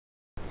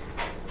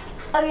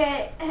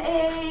Okay,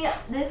 hey,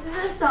 this is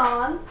a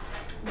song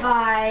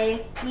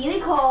by me,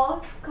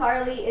 Nicole,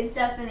 Carly, and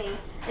Stephanie.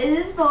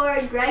 This is for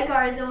Greg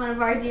Garza, one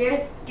of our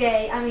dearest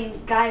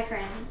guy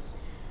friends.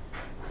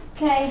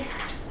 Okay.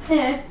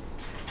 Dang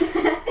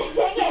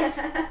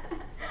it.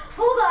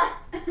 Hold on.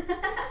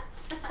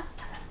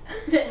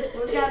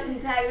 We got some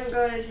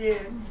technical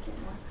issues.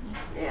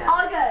 Yeah.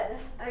 All good.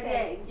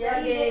 Okay,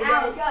 Okay,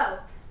 go. go.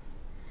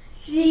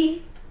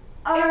 G-R-E-G-G-A-R-Z-A,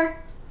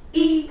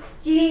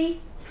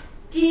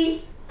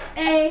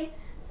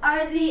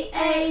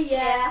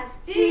 yeah.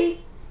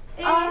 G-R-E-G-G-A-R-Z-A.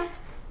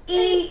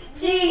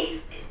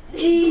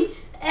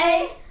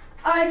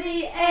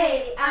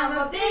 I'm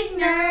a big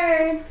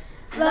nerd,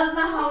 love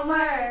my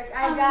homework.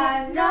 I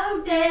got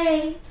no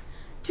day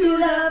to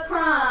the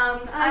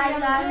prom.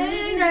 I'm a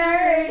big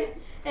nerd,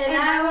 and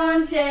I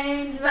won't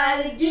change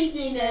by the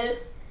geekiness.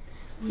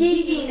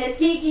 Geekiness,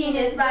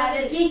 geekiness, by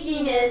the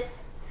geekiness.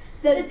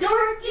 The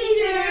dorky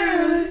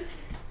news.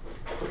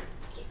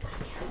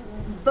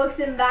 Books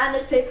and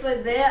banners, paper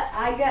there,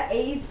 I got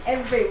A's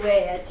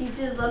everywhere.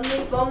 Teachers love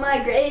me for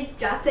my grades,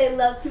 jocks they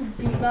love to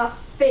beat my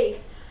face.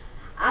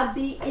 I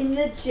be in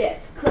the chess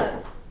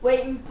club,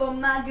 waiting for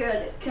my girl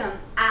to come.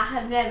 I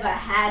have never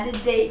had a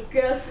date,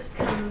 girls just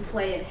come and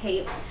play and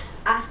hate.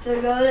 I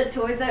still go to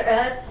Toys R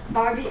Us,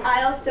 Barbie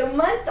aisle, so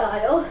my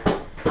style.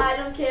 I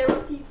don't care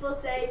what people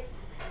say,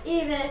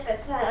 even if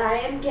it's that I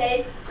am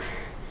gay.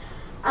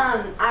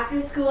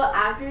 After school,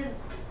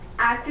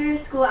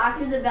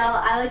 after the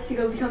bell, I like to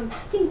go become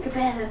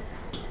Tinkerbell,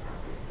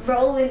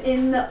 rolling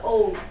in the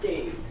old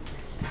days.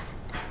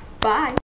 Bye.